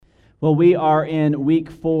Well, we are in week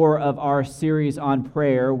 4 of our series on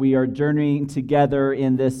prayer. We are journeying together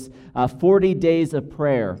in this 40 days of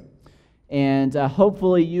prayer. And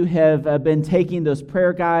hopefully you have been taking those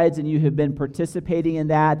prayer guides and you have been participating in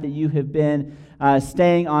that you have been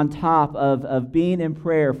staying on top of being in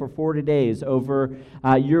prayer for 40 days over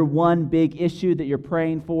your one big issue that you're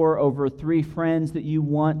praying for, over 3 friends that you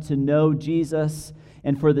want to know Jesus,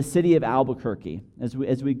 and for the city of Albuquerque, as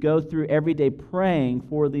we go through every day praying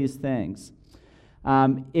for these things.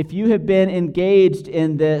 If you have been engaged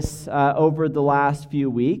in this over the last few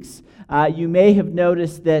weeks, you may have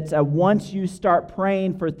noticed that once you start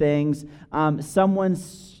praying for things,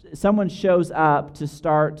 someone shows up to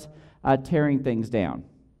start tearing things down.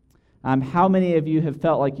 How many of you have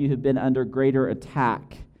felt like you have been under greater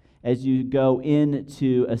attack as you go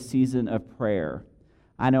into a season of prayer?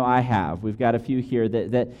 I know I have. We've got a few here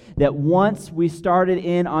that once we started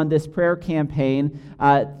in on this prayer campaign,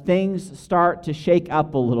 things start to shake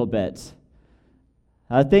up a little bit.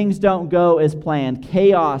 Things don't go as planned.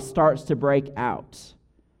 Chaos starts to break out.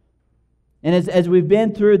 And as we've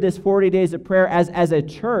been through this 40 days of prayer, as a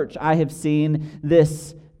church, I have seen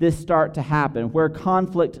this start to happen, where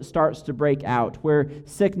conflict starts to break out, where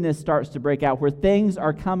sickness starts to break out, where things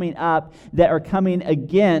are coming up that are coming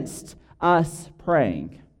against us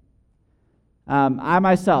praying. I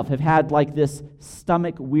myself have had like this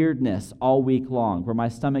stomach weirdness all week long, where my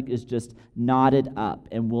stomach is just knotted up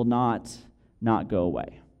and will not go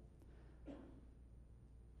away.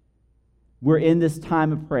 We're in this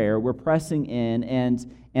time of prayer, we're pressing in, and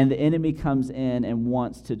the enemy comes in and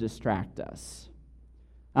wants to distract us.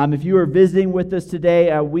 If you are visiting with us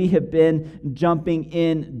today, we have been jumping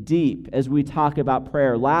in deep as we talk about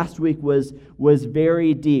prayer. Last week was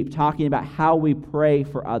very deep, talking about how we pray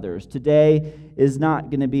for others. Today is not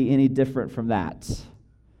going to be any different from that.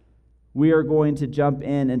 We are going to jump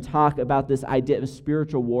in and talk about this idea of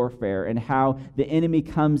spiritual warfare and how the enemy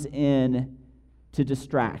comes in to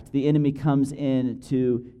distract. The enemy comes in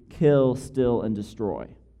to kill, steal, and destroy.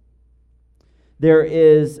 There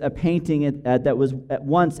is a painting that was at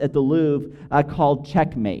once at the Louvre called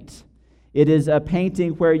Checkmate. It is a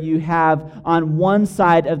painting where you have on one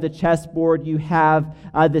side of the chessboard, you have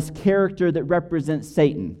this character that represents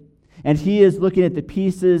Satan. And he is looking at the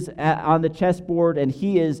pieces on the chessboard, and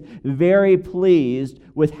he is very pleased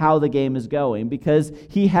with how the game is going because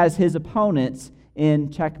he has his opponents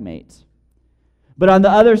in checkmate. But on the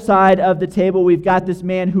other side of the table, we've got this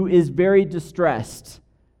man who is very distressed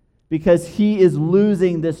because he is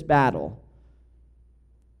losing this battle.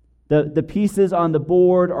 The pieces on the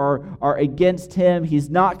board are against him. He's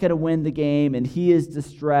not going to win the game, and he is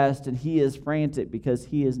distressed, and he is frantic because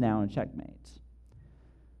he is now in checkmate.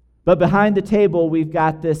 But behind the table, we've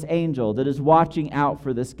got this angel that is watching out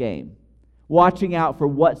for this game, watching out for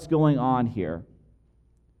what's going on here.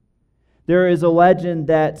 There is a legend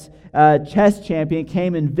that a chess champion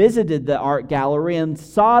came and visited the art gallery and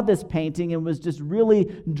saw this painting and was just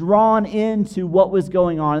really drawn into what was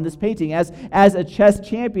going on in this painting. As a chess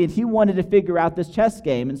champion, he wanted to figure out this chess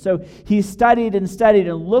game. And so he studied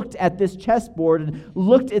and looked at this chessboard and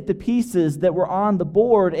looked at the pieces that were on the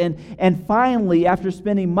board. And finally, after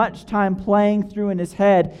spending much time playing through in his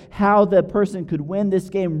head how the person could win this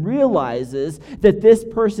game, realizes that this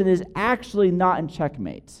person is actually not in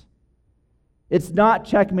checkmate. It's not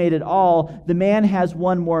checkmate at all. The man has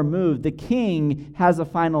one more move. The king has a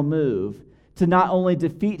final move to not only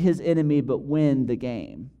defeat his enemy, but win the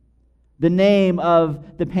game. The name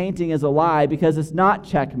of the painting is a lie because it's not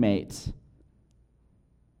checkmate.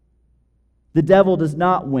 The devil does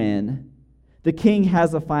not win. The king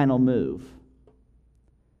has a final move.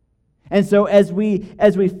 And so as we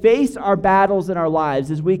face our battles in our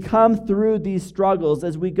lives, as we come through these struggles,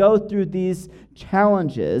 as we go through these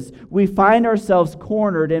challenges, we find ourselves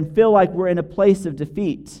cornered and feel like we're in a place of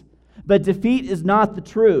defeat. But defeat is not the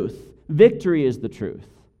truth. Victory is the truth.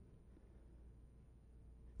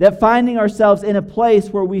 That finding ourselves in a place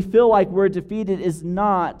where we feel like we're defeated is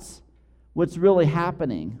not what's really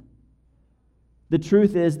happening. The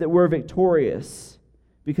truth is that we're victorious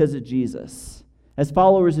because of Jesus. As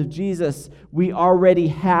followers of Jesus, we already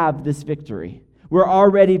have this victory. We're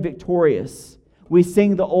already victorious. We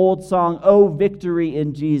sing the old song, "Oh, victory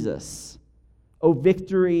in Jesus." Oh,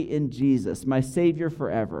 victory in Jesus, my Savior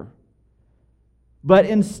forever. But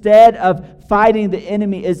instead of fighting the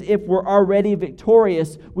enemy as if we're already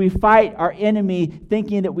victorious, we fight our enemy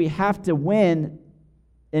thinking that we have to win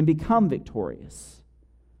and become victorious.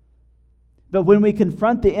 But when we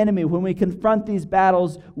confront the enemy, when we confront these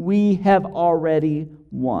battles, we have already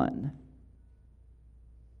won.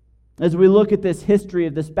 As we look at this history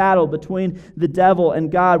of this battle between the devil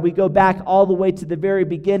and God, we go back all the way to the very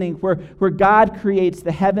beginning where God creates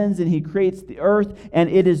the heavens and he creates the earth, and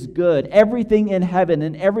it is good. Everything in heaven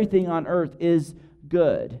and everything on earth is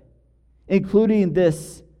good, including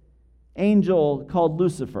this angel called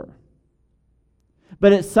Lucifer.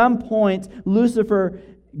 But at some point, Lucifer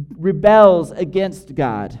rebels against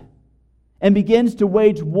God and begins to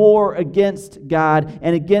wage war against God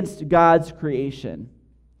and against God's creation.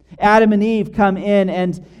 Adam and Eve come in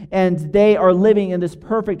and they are living in this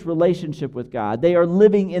perfect relationship with God. They are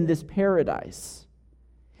living in this paradise.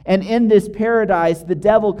 And in this paradise, the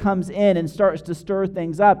devil comes in and starts to stir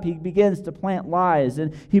things up. He begins to plant lies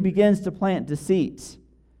and he begins to plant deceit.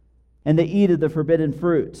 And they eat of the forbidden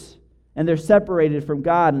fruit. And they're separated from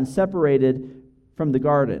God and separated from the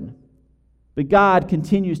garden. But God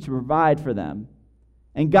continues to provide for them.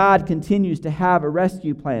 And God continues to have a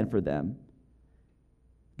rescue plan for them.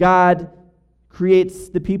 God creates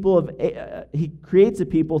a people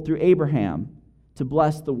through Abraham to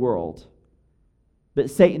bless the world. But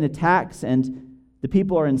Satan attacks and the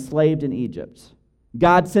people are enslaved in Egypt.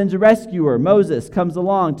 God sends a rescuer. Moses comes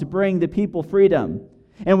along to bring the people freedom.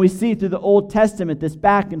 And we see through the Old Testament this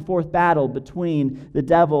back and forth battle between the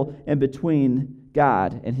devil and between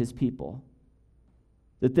God and his people.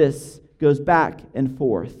 That this goes back and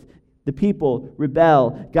forth. The people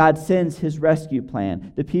rebel. God sends his rescue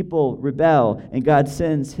plan. The people rebel, and God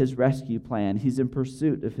sends his rescue plan. He's in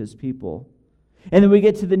pursuit of his people. And then we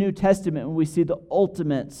get to the New Testament when we see the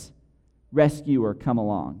ultimate rescuer come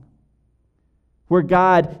along, where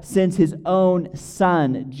God sends his own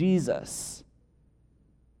Son, Jesus,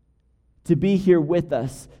 to be here with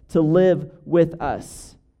us, to live with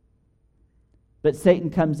us. But Satan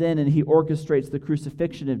comes in and he orchestrates the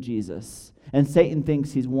crucifixion of Jesus. And Satan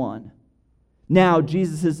thinks he's won. Now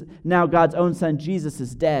God's own Son Jesus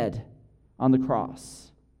is dead on the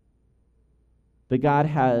cross. But God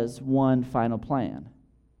has one final plan.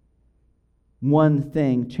 One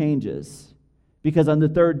thing changes. Because on the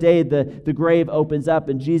third day, the grave opens up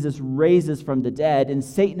and Jesus raises from the dead, and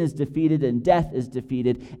Satan is defeated and death is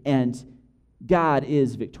defeated, and God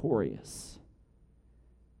is victorious.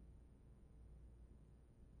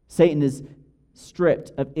 Satan is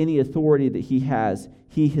stripped of any authority that he has.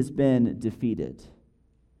 He has been defeated.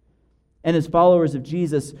 And as followers of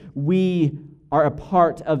Jesus, we are a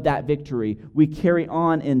part of that victory. We carry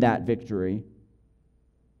on in that victory.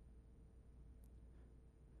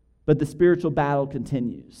 But the spiritual battle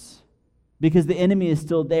continues. Because the enemy is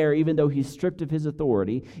still there, even though he's stripped of his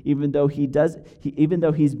authority, even though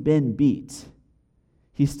he's been beat,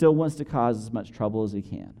 he still wants to cause as much trouble as he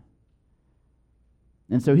can.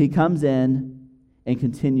 And so he comes in and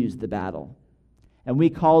continues the battle. And we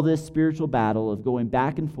call this spiritual battle of going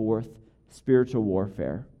back and forth spiritual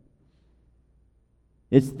warfare.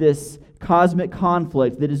 It's this cosmic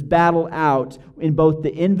conflict that is battled out in both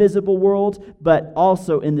the invisible world, but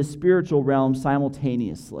also in the spiritual realm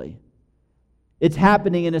simultaneously. It's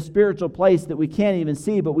happening in a spiritual place that we can't even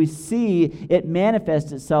see, but we see it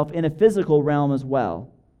manifest itself in a physical realm as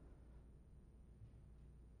well.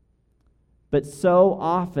 But so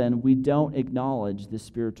often we don't acknowledge the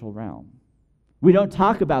spiritual realm. We don't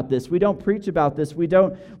talk about this. We don't preach about this. We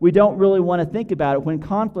don't really want to think about it. When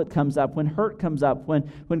conflict comes up, when hurt comes up,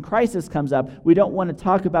 when crisis comes up, we don't want to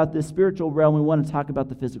talk about the spiritual realm. We want to talk about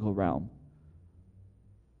the physical realm.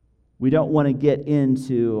 We don't want to get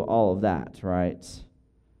into all of that, right?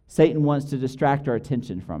 Satan wants to distract our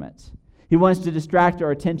attention from it. He wants to distract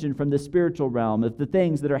our attention from the spiritual realm of the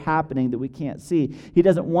things that are happening that we can't see. He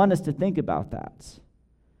doesn't want us to think about that.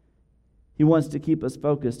 He wants to keep us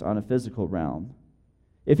focused on a physical realm.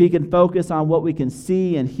 If he can focus on what we can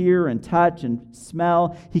see and hear and touch and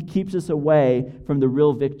smell, he keeps us away from the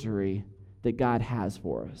real victory that God has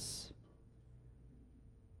for us.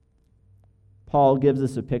 Paul gives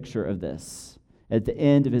us a picture of this at the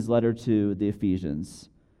end of his letter to the Ephesians.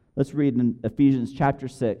 Let's read in Ephesians chapter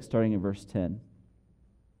 6, starting in verse 10.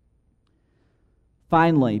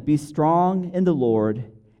 Finally, be strong in the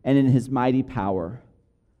Lord and in his mighty power.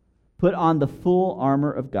 Put on the full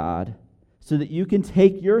armor of God so that you can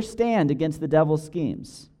take your stand against the devil's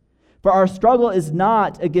schemes. For our struggle is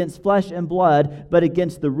not against flesh and blood, but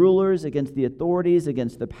against the rulers, against the authorities,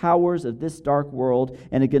 against the powers of this dark world,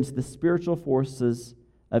 and against the spiritual forces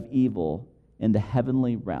of evil in the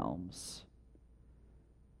heavenly realms.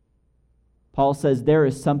 Paul says there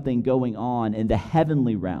is something going on in the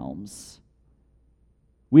heavenly realms.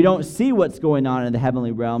 We don't see what's going on in the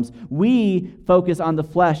heavenly realms. We focus on the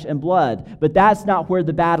flesh and blood, but that's not where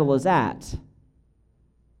the battle is at.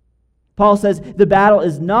 Paul says the battle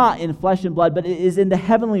is not in flesh and blood, but it is in the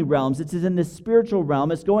heavenly realms. It is in the spiritual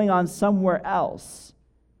realm. It's going on somewhere else.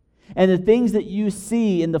 And the things that you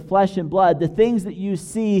see in the flesh and blood, the things that you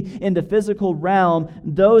see in the physical realm,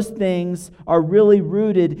 those things are really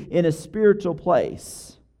rooted in a spiritual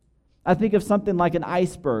place. I think of something like an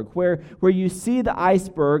iceberg, where you see the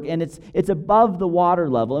iceberg and it's above the water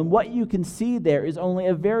level. And what you can see there is only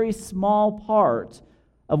a very small part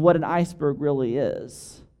of what an iceberg really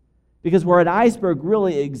is. Because where an iceberg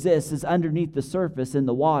really exists is underneath the surface in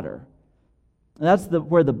the water. And that's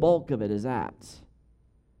where the bulk of it is at.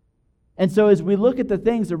 And so as we look at the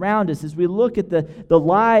things around us, as we look at the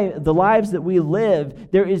lives that we live,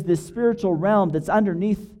 there is this spiritual realm that's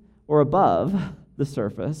underneath or above the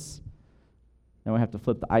surface. Now I have to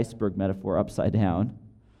flip the iceberg metaphor upside down.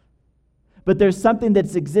 But there's something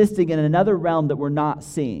that's existing in another realm that we're not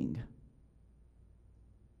seeing.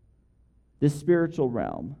 This spiritual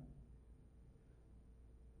realm.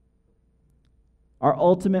 Our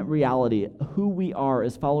ultimate reality, who we are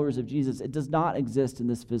as followers of Jesus, it does not exist in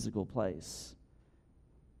this physical place.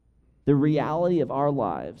 The reality of our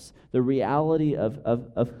lives, the reality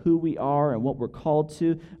of who we are and what we're called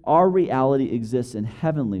to, our reality exists in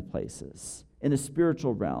heavenly places, in a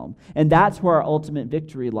spiritual realm. And that's where our ultimate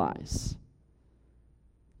victory lies.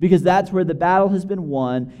 Because that's where the battle has been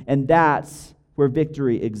won, and that's where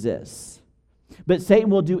victory exists. But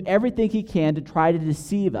Satan will do everything he can to try to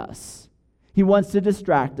deceive us. He wants to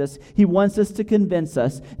distract us. He wants us to convince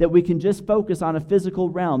us that we can just focus on a physical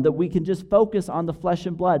realm, that we can just focus on the flesh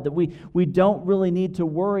and blood, that we don't really need to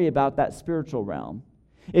worry about that spiritual realm.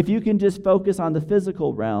 If you can just focus on the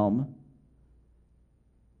physical realm,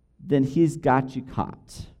 then he's got you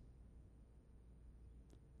caught.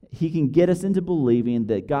 He can get us into believing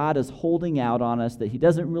that God is holding out on us, that he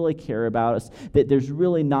doesn't really care about us, that there's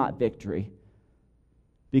really not victory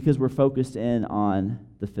because we're focused in on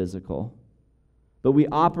the physical. But we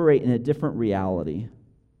operate in a different reality.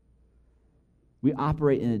 We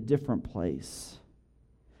operate in a different place.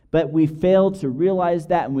 But we fail to realize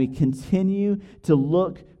that, and we continue to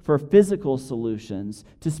look for physical solutions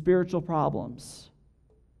to spiritual problems.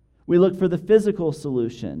 We look for the physical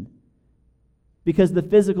solution because the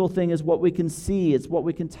physical thing is what we can see, it's what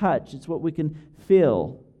we can touch, it's what we can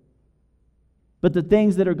feel. But the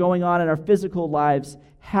things that are going on in our physical lives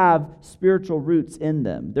have spiritual roots in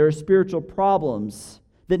them. There are spiritual problems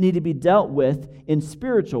that need to be dealt with in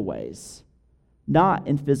spiritual ways, not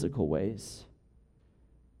in physical ways.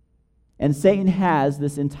 And Satan has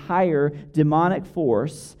this entire demonic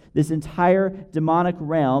force, this entire demonic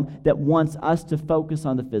realm that wants us to focus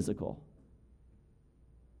on the physical.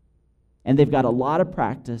 And they've got a lot of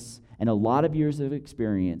practice and a lot of years of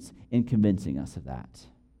experience in convincing us of that.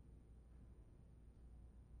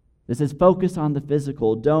 This says focus on the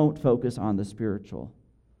physical, don't focus on the spiritual.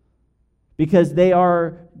 Because they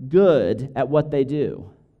are good at what they do.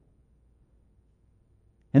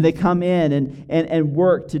 And they come in and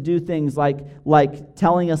work to do things like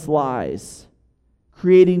telling us lies,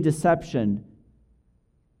 creating deception,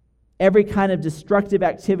 every kind of destructive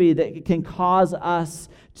activity that can cause us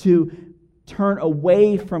to turn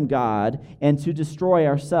away from God and to destroy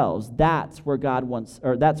ourselves. That's where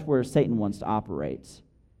that's where Satan wants to operate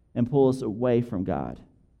and pull us away from God.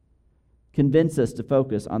 Convince us to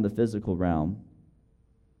focus on the physical realm.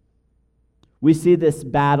 We see this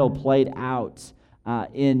battle played out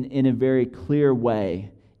in a very clear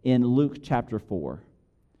way in Luke chapter 4,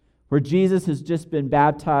 where Jesus has just been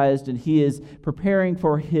baptized and he is preparing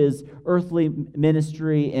for his earthly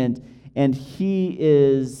ministry, and he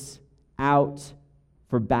is out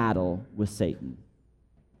for battle with Satan.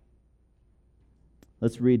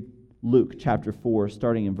 Let's read Luke chapter 4,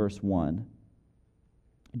 starting in verse 1.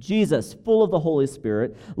 Jesus, full of the Holy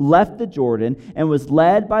Spirit, left the Jordan and was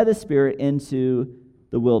led by the Spirit into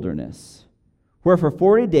the wilderness, where for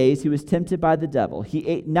 40 days he was tempted by the devil. He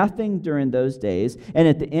ate nothing during those days, and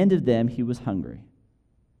at the end of them he was hungry.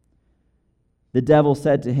 The devil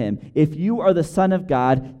said to him, "If you are the Son of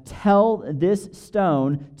God, tell this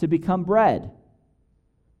stone to become bread."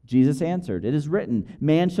 Jesus answered, "It is written,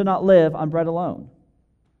 man shall not live on bread alone."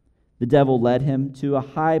 The devil led him to a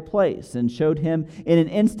high place and showed him in an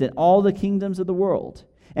instant all the kingdoms of the world.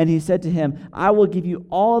 And he said to him, "I will give you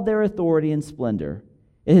all their authority and splendor.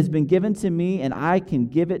 It has been given to me, and I can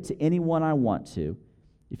give it to anyone I want to.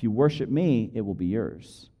 If you worship me, it will be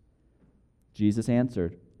yours." Jesus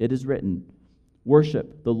answered, "It is written,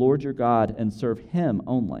 worship the Lord your God and serve him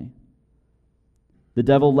only." The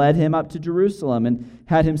devil led him up to Jerusalem and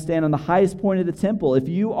had him stand on the highest point of the temple. If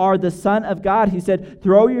you are the Son of God, he said,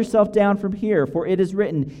 throw yourself down from here, for it is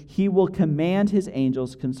written, he will command his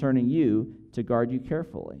angels concerning you to guard you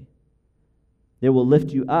carefully. They will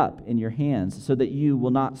lift you up in your hands so that you will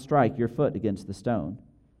not strike your foot against the stone.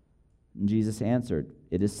 And Jesus answered,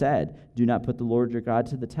 it is said, do not put the Lord your God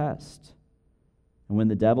to the test. And when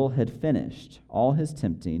the devil had finished all his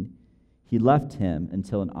tempting, he left him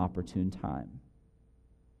until an opportune time.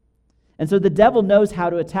 And so the devil knows how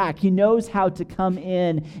to attack. He knows how to come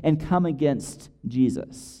in and come against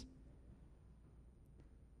Jesus.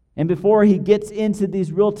 And before he gets into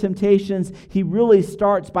these real temptations, he really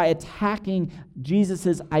starts by attacking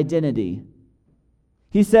Jesus' identity.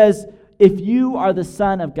 He says, if you are the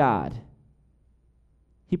Son of God,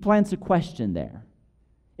 he plants a question there.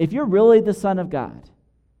 If you're really the Son of God,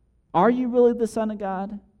 are you really the Son of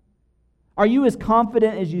God? Are you as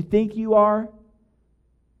confident as you think you are?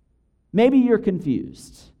 Maybe you're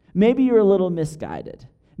confused. Maybe you're a little misguided.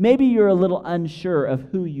 Maybe you're a little unsure of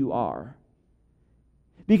who you are.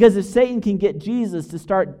 Because if Satan can get Jesus to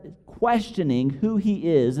start questioning who he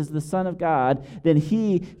is as the Son of God, then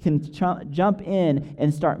he can jump in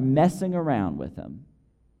and start messing around with him.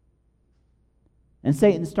 And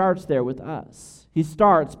Satan starts there with us. He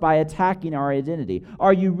starts by attacking our identity.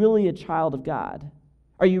 Are you really a child of God?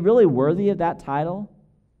 Are you really worthy of that title?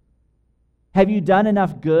 Have you done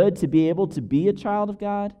enough good to be able to be a child of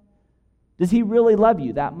God? Does he really love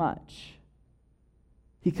you that much?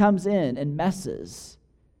 He comes in and messes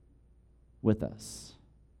with us,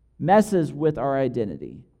 messes with our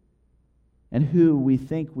identity and who we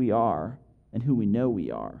think we are and who we know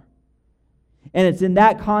we are. And it's in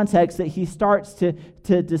that context that he starts to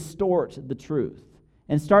distort the truth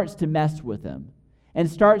and starts to mess with him and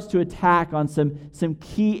starts to attack on some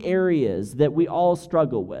key areas that we all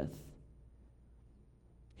struggle with.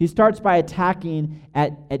 He starts by attacking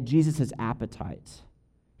at Jesus' appetite.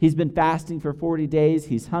 He's been fasting for 40 days.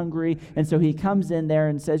 He's hungry. And so he comes in there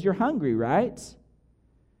and says, you're hungry, right?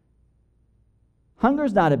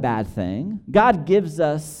 Hunger's not a bad thing. God gives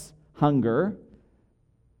us hunger.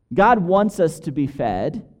 God wants us to be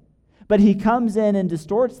fed. But he comes in and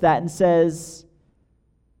distorts that and says,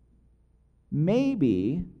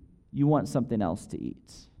 maybe you want something else to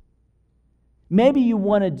eat. Maybe you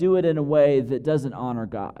want to do it in a way that doesn't honor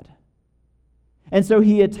God. And so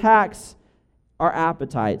he attacks our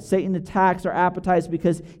appetites. Satan attacks our appetites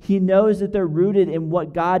because he knows that they're rooted in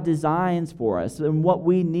what God designs for us and what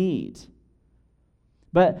we need.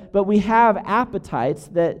 But we have appetites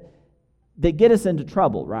that get us into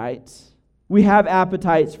trouble, right? We have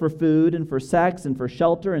appetites for food and for sex and for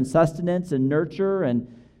shelter and sustenance and nurture and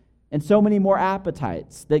so many more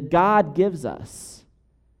appetites that God gives us.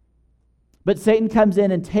 But Satan comes in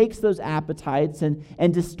and takes those appetites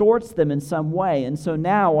and distorts them in some way. And so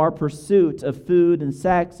now our pursuit of food and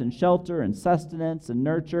sex and shelter and sustenance and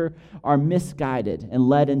nurture are misguided and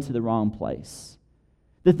led into the wrong place.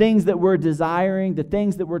 The things that we're desiring, the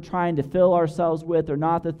things that we're trying to fill ourselves with are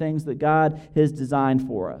not the things that God has designed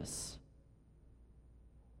for us.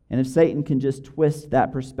 And if Satan can just twist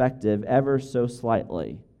that perspective ever so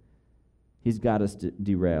slightly, he's got us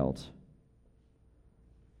derailed.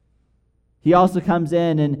 He also comes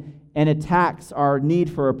in and attacks our need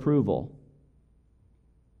for approval.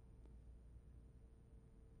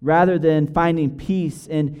 Rather than finding peace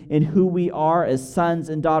in who we are as sons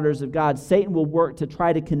and daughters of God, Satan will work to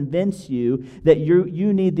try to convince you that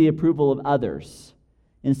you need the approval of others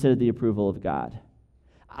instead of the approval of God.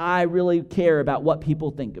 I really care about what people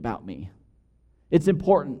think about me. It's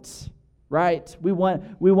important. Right? We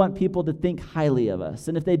want people to think highly of us.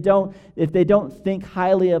 And if they don't think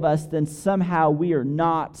highly of us, then somehow we're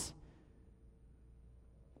not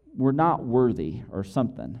worthy or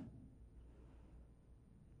something.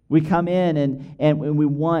 We come in and we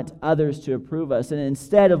want others to approve us. And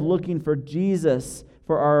instead of looking for Jesus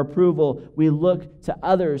for our approval, we look to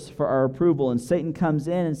others for our approval. And Satan comes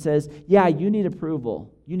in and says, yeah, you need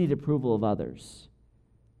approval. You need approval of others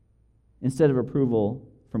instead of approval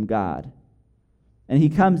from God. And he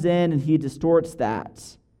comes in and he distorts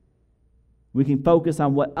that. We can focus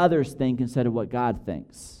on what others think instead of what God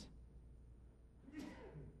thinks.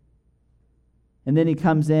 And then he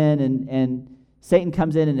comes in and Satan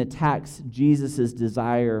comes in and attacks Jesus'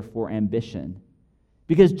 desire for ambition.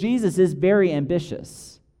 Because Jesus is very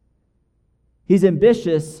ambitious. He's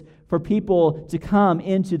ambitious for people to come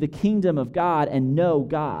into the kingdom of God and know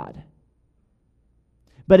God.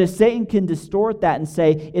 But if Satan can distort that and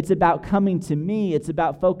say, it's about coming to me, it's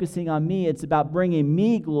about focusing on me, it's about bringing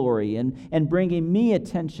me glory and bringing me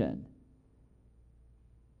attention,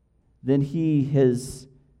 then he has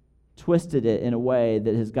twisted it in a way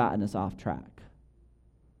that has gotten us off track.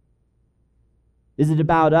 Is it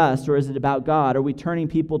about us or is it about God? Are we turning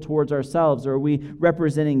people towards ourselves, or are we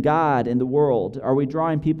representing God in the world? Are we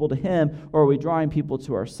drawing people to Him, or are we drawing people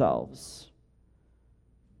to ourselves?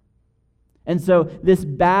 And so this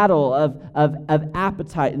battle of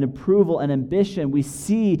appetite and approval and ambition, we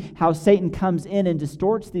see how Satan comes in and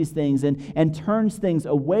distorts these things and turns things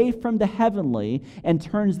away from the heavenly and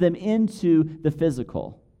turns them into the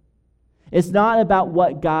physical. It's not about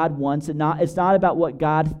what God wants. It's not about what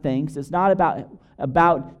God thinks. It's not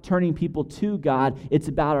about turning people to God. It's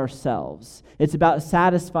about ourselves. It's about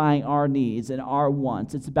satisfying our needs and our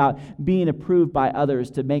wants. It's about being approved by others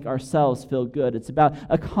to make ourselves feel good. It's about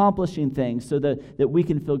accomplishing things so that we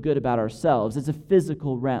can feel good about ourselves. It's a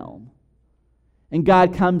physical realm. And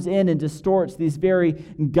God comes in and distorts these very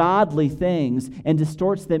godly things and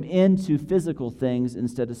distorts them into physical things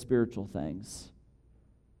instead of spiritual things.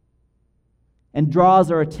 And draws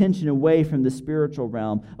our attention away from the spiritual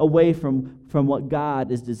realm, away from what God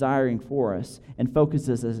is desiring for us, and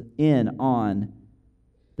focuses us in on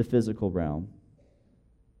the physical realm.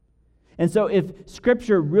 And so if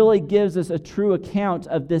Scripture really gives us a true account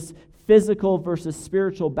of this physical versus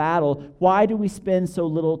spiritual battle, why do we spend so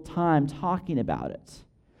little time talking about it?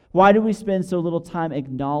 Why do we spend so little time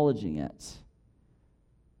acknowledging it?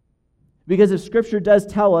 Because if Scripture does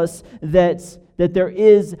tell us that there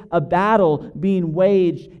is a battle being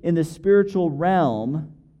waged in the spiritual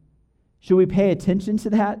realm, should we pay attention to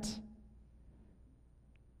that?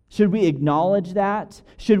 Should we acknowledge that?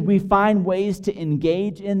 Should we find ways to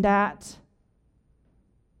engage in that?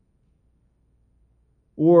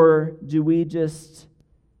 Or do we just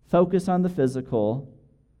focus on the physical,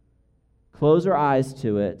 close our eyes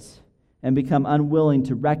to it, and become unwilling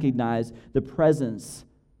to recognize the presence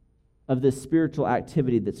of this spiritual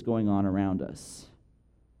activity that's going on around us?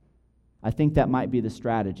 I think that might be the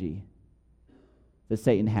strategy that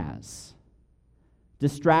Satan has.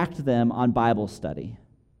 Distract them on Bible study.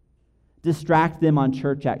 Distract them on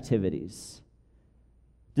church activities.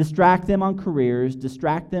 Distract them on careers.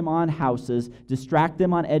 Distract them on houses. Distract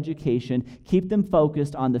them on education. Keep them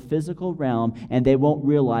focused on the physical realm, and they won't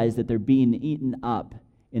realize that they're being eaten up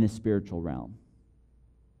in a spiritual realm.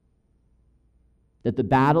 That the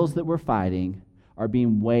battles that we're fighting are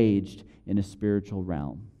being waged in a spiritual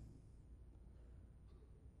realm.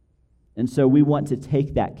 And so we want to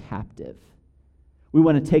take that captive. We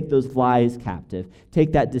want to take those lies captive,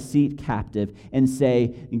 take that deceit captive, and say,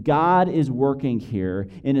 God is working here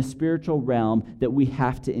in a spiritual realm that we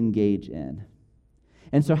have to engage in.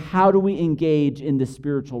 And so how do we engage in the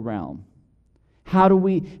spiritual realm? How do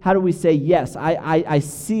we say, yes, I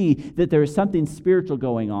see that there is something spiritual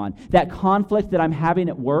going on. That conflict that I'm having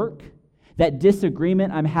at work, that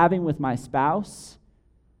disagreement I'm having with my spouse,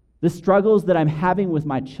 the struggles that I'm having with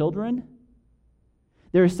my children,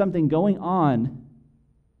 there is something going on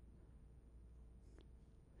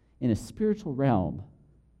in a spiritual realm.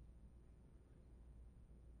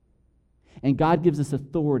 And God gives us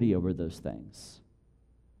authority over those things.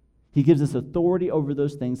 He gives us authority over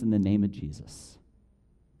those things in the name of Jesus.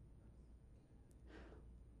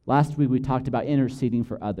 Last week we talked about interceding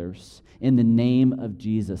for others in the name of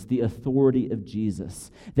Jesus, the authority of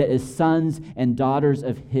Jesus. That as sons and daughters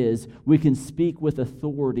of His, we can speak with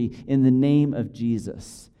authority in the name of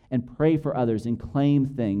Jesus and pray for others and claim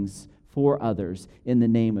things for others in the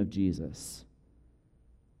name of Jesus.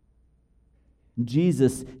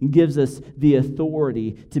 Jesus gives us the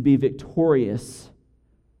authority to be victorious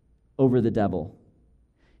over the devil.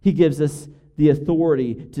 He gives us the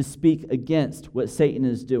authority to speak against what Satan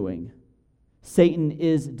is doing. Satan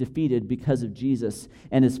is defeated because of Jesus,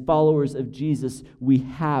 and as followers of Jesus, we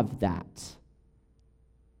have that.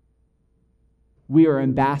 We are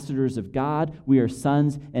ambassadors of God. We are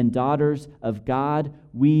sons and daughters of God.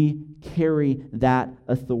 We carry that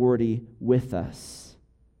authority with us.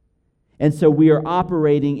 And so we are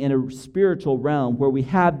operating in a spiritual realm where we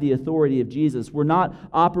have the authority of Jesus. We're not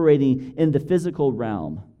operating in the physical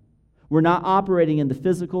realm. We're not operating in the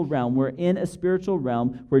physical realm. We're in a spiritual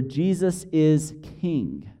realm where Jesus is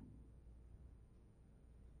King.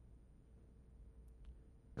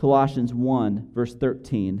 Colossians 1, verse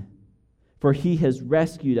 13. For He has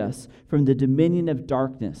rescued us from the dominion of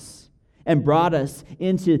darkness and brought us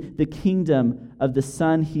into the kingdom of the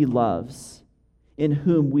Son He loves, in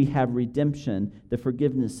whom we have redemption, the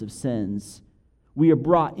forgiveness of sins. We are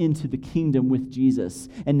brought into the kingdom with Jesus,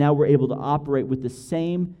 and now we're able to operate with the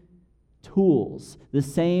same tools, the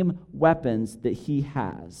same weapons that He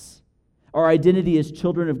has. Our identity as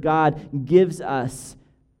children of God gives us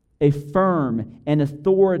a firm and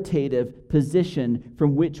authoritative position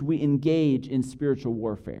from which we engage in spiritual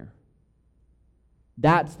warfare.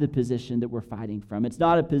 That's the position that we're fighting from. It's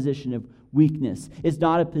not a position of weakness. It's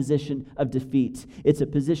not a position of defeat. It's a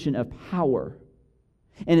position of power.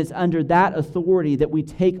 And it's under that authority that we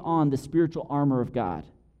take on the spiritual armor of God.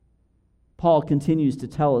 Paul continues to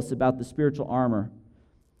tell us about the spiritual armor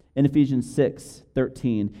in Ephesians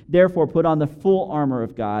 6:13. Therefore, put on the full armor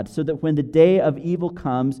of God, so that when the day of evil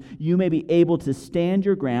comes, you may be able to stand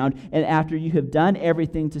your ground, and after you have done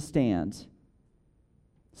everything, to stand.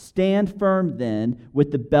 Stand firm then,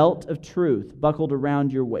 with the belt of truth buckled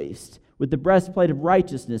around your waist, with the breastplate of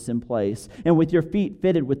righteousness in place, and with your feet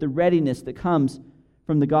fitted with the readiness that comes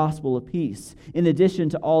from the gospel of peace. In addition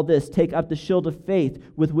to all this, take up the shield of faith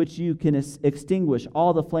with which you can extinguish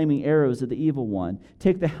all the flaming arrows of the evil one.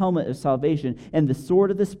 Take the helmet of salvation and the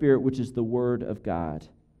sword of the Spirit, which is the word of God.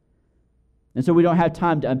 And so we don't have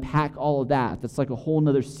time to unpack all of that. That's like a whole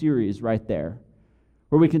nother series right there,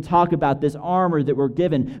 where we can talk about this armor that we're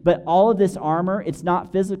given. But all of this armor, it's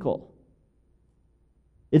not physical.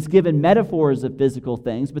 It's given metaphors of physical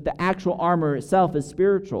things, but the actual armor itself is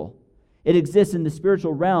spiritual. It exists in the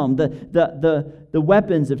spiritual realm. The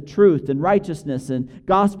weapons of truth and righteousness and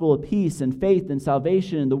gospel of peace and faith and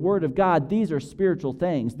salvation and the word of God, these are spiritual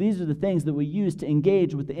things. These are the things that we use to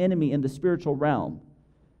engage with the enemy in the spiritual realm.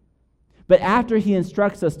 But after he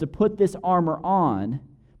instructs us to put this armor on,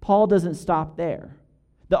 Paul doesn't stop there.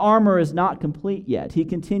 The armor is not complete yet. He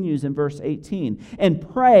continues in verse 18. And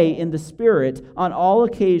pray in the Spirit on all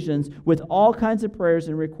occasions with all kinds of prayers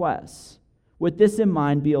and requests. With this in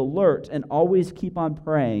mind, be alert and always keep on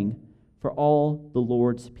praying for all the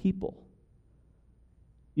Lord's people.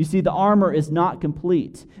 You see, the armor is not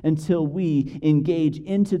complete until we engage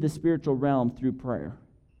into the spiritual realm through prayer.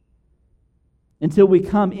 Until we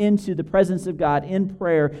come into the presence of God in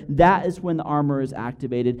prayer, that is when the armor is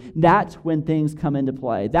activated. That's when things come into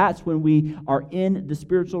play. That's when we are in the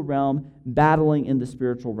spiritual realm, battling in the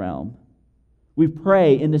spiritual realm. We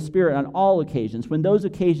pray in the Spirit on all occasions. When those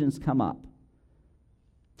occasions come up,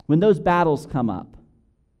 when those battles come up,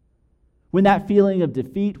 when that feeling of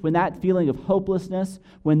defeat, when that feeling of hopelessness,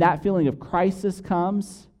 when that feeling of crisis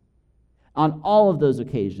comes, on all of those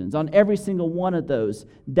occasions, on every single one of those,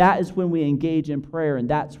 that is when we engage in prayer, and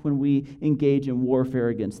that's when we engage in warfare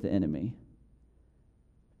against the enemy.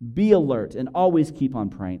 Be alert and always keep on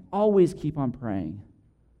praying. Always keep on praying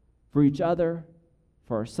for each other,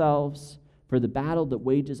 for ourselves, for the battle that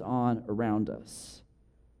wages on around us.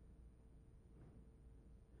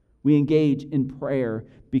 We engage in prayer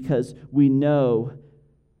because we know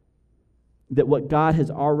that what God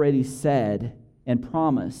has already said and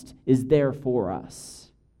promised is there for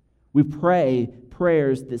us. We pray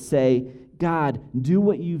prayers that say, God, do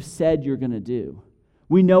what you've said you're going to do.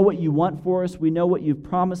 We know what you want for us. We know what you've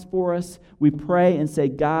promised for us. We pray and say,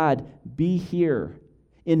 God, be here.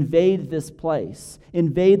 Invade this place.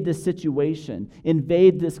 Invade this situation.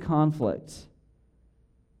 Invade this conflict.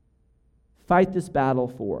 Fight this battle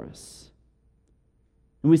for us.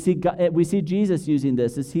 And we see Jesus using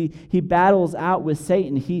this as he battles out with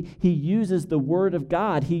Satan. He uses the word of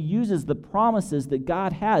God. He uses the promises that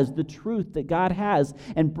God has, the truth that God has,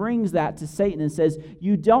 and brings that to Satan and says,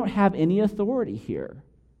 you don't have any authority here.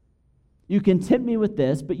 You can tempt me with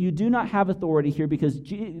this, but you do not have authority here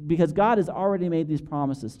because God has already made these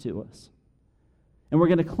promises to us. And we're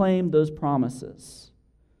going to claim those promises.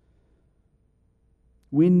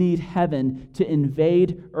 We need heaven to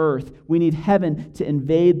invade earth. We need heaven to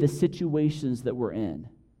invade the situations that we're in,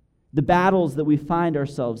 the battles that we find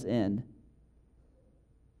ourselves in.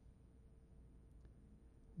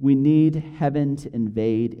 We need heaven to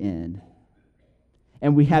invade in.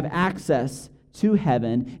 And we have access to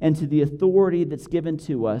heaven and to the authority that's given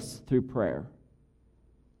to us through prayer.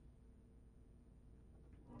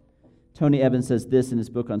 Tony Evans says this in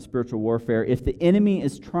his book on spiritual warfare: if the enemy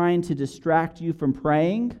is trying to distract you from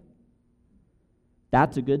praying,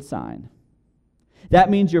 that's a good sign.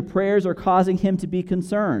 That means your prayers are causing him to be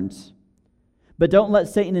concerned. But don't let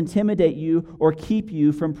Satan intimidate you or keep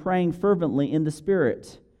you from praying fervently in the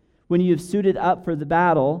Spirit. When you have suited up for the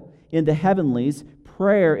battle in the heavenlies,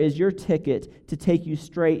 prayer is your ticket to take you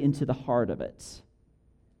straight into the heart of it.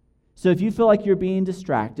 So if you feel like you're being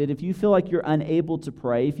distracted, if you feel like you're unable to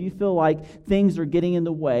pray, if you feel like things are getting in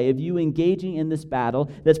the way of you engaging in this battle,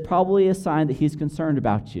 that's probably a sign that he's concerned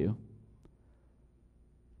about you.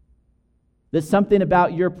 That something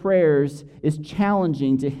about your prayers is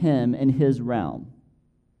challenging to him and his realm.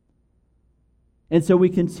 And so we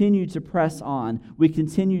continue to press on. We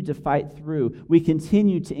continue to fight through. We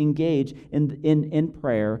continue to engage in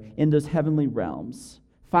prayer in those heavenly realms,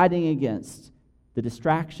 fighting against the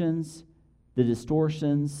distractions, the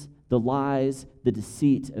distortions, the lies, the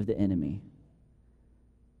deceit of the enemy.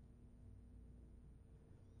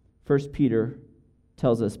 1 Peter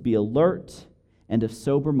tells us, be alert and of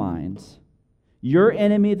sober mind. Your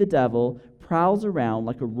enemy, the devil, prowls around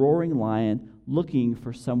like a roaring lion looking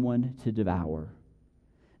for someone to devour.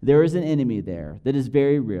 There is an enemy there that is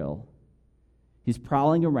very real. He's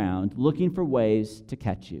prowling around looking for ways to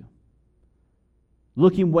catch you,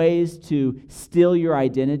 looking ways to steal your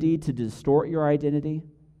identity, to distort your identity,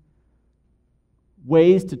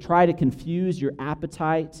 ways to try to confuse your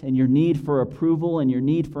appetite and your need for approval and your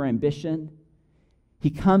need for ambition. He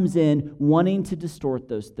comes in wanting to distort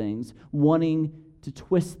those things, wanting to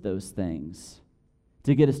twist those things,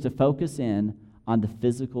 to get us to focus in on the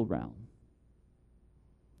physical realm.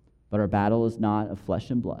 But our battle is not of flesh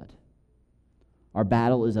and blood. Our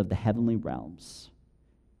battle is of the heavenly realms.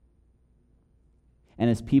 And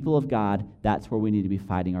as people of God, that's where we need to be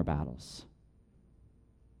fighting our battles.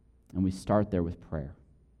 And we start there with prayer.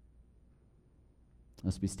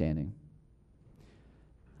 Let's be standing.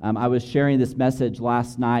 I was sharing this message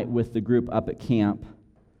last night with the group up at camp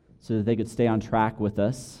so that they could stay on track with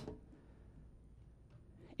us.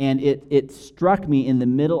 And it struck me in the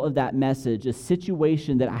middle of that message, a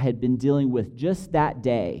situation that I had been dealing with just that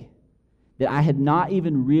day that I had not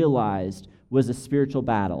even realized was a spiritual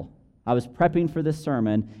battle. I was prepping for this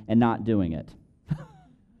sermon and not doing it,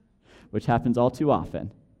 which happens all too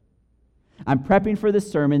often. I'm prepping for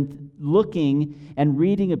this sermon, looking and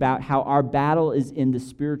reading about how our battle is in the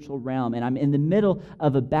spiritual realm, and I'm in the middle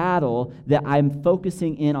of a battle that I'm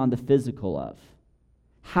focusing in on the physical of.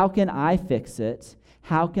 How can I fix it?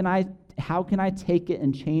 How can I take it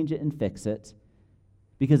and change it and fix it?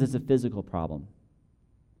 Because it's a physical problem.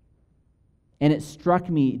 And it struck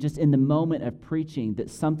me just in the moment of preaching that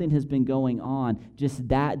something has been going on just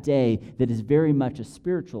that day that is very much a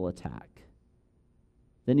spiritual attack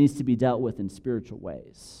that needs to be dealt with in spiritual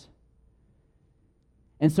ways.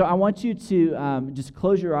 And so I want you to just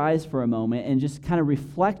close your eyes for a moment and just kind of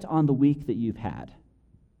reflect on the week that you've had.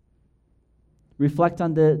 Reflect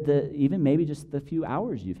on the even maybe just the few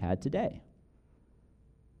hours you've had today.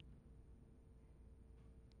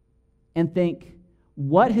 And think,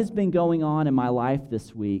 what has been going on in my life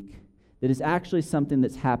this week that is actually something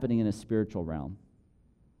that's happening in a spiritual realm?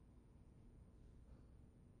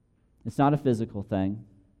 It's not a physical thing.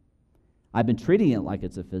 I've been treating it like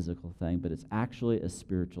it's a physical thing, but it's actually a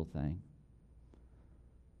spiritual thing.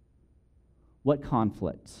 What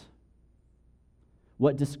conflict?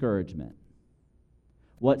 What discouragement?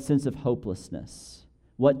 What sense of hopelessness?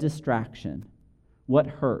 What distraction? What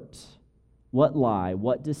hurt? What lie?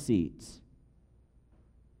 What deceit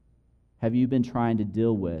have you been trying to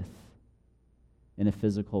deal with in a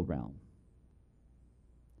physical realm?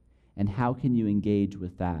 And how can you engage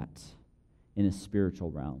with that in a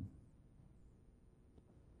spiritual realm?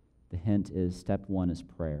 The hint is step one is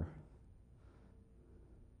prayer.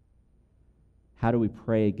 How do we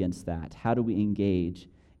pray against that? How do we engage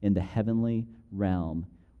in the heavenly realm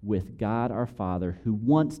with God our Father who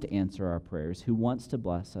wants to answer our prayers, who wants to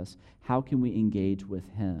bless us? How can we engage with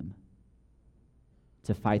Him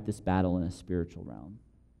to fight this battle in a spiritual realm?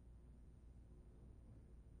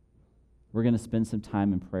 We're going to spend some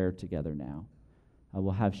time in prayer together now.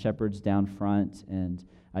 We'll have shepherds down front, and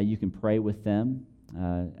you can pray with them.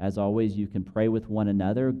 As always, you can pray with one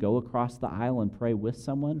another. Go across the aisle and pray with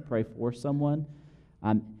someone, pray for someone.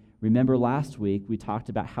 Remember last week, we talked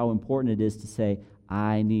about how important it is to say,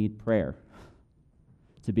 I need prayer,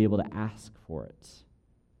 to be able to ask for it.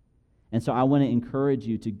 And so I want to encourage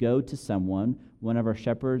you to go to someone, one of our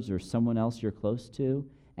shepherds or someone else you're close to,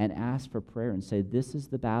 and ask for prayer and say, this is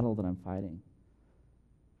the battle that I'm fighting.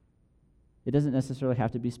 It doesn't necessarily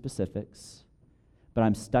have to be specifics, but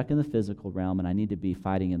I'm stuck in the physical realm and I need to be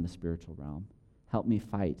fighting in the spiritual realm. Help me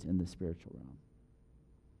fight in the spiritual realm.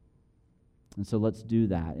 And so let's do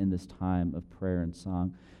that in this time of prayer and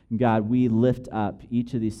song. And God, we lift up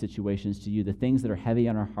each of these situations to you, the things that are heavy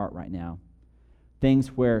on our heart right now, things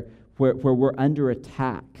where we're under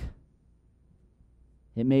attack.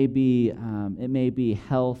 It may be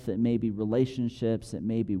health, it may be relationships, it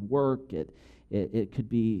may be work, it could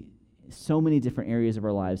be so many different areas of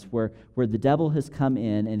our lives where the devil has come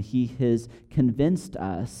in and he has convinced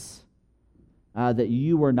us that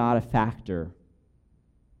you are not a factor.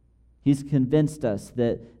 He's convinced us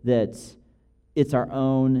that it's our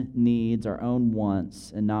own needs, our own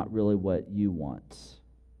wants, and not really what you want.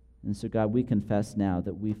 And so, God, we confess now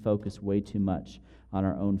that we focus way too much on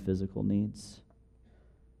our own physical needs.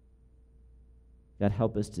 God,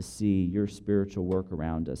 help us to see your spiritual work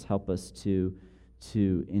around us. Help us to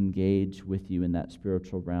to engage with you in that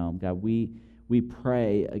spiritual realm. God, we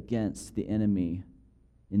pray against the enemy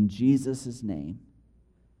in Jesus' name.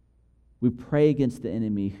 We pray against the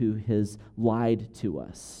enemy who has lied to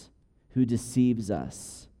us, who deceives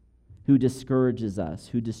us, who discourages us,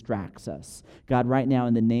 who distracts us. God, right now,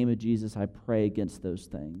 in the name of Jesus, I pray against those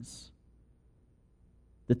things.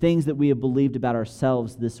 The things that we have believed about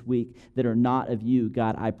ourselves this week that are not of you,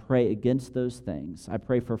 God, I pray against those things. I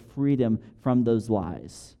pray for freedom from those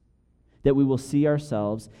lies, that we will see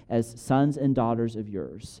ourselves as sons and daughters of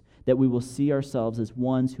yours, that we will see ourselves as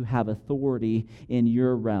ones who have authority in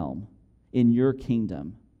your realm, in your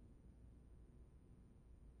kingdom.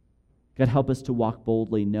 God, help us to walk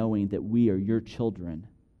boldly knowing that we are your children,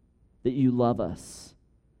 that you love us,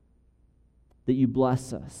 that you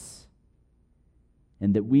bless us,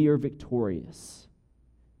 and that we are victorious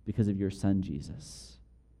because of your Son, Jesus.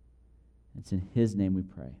 It's in his name we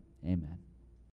pray. Amen.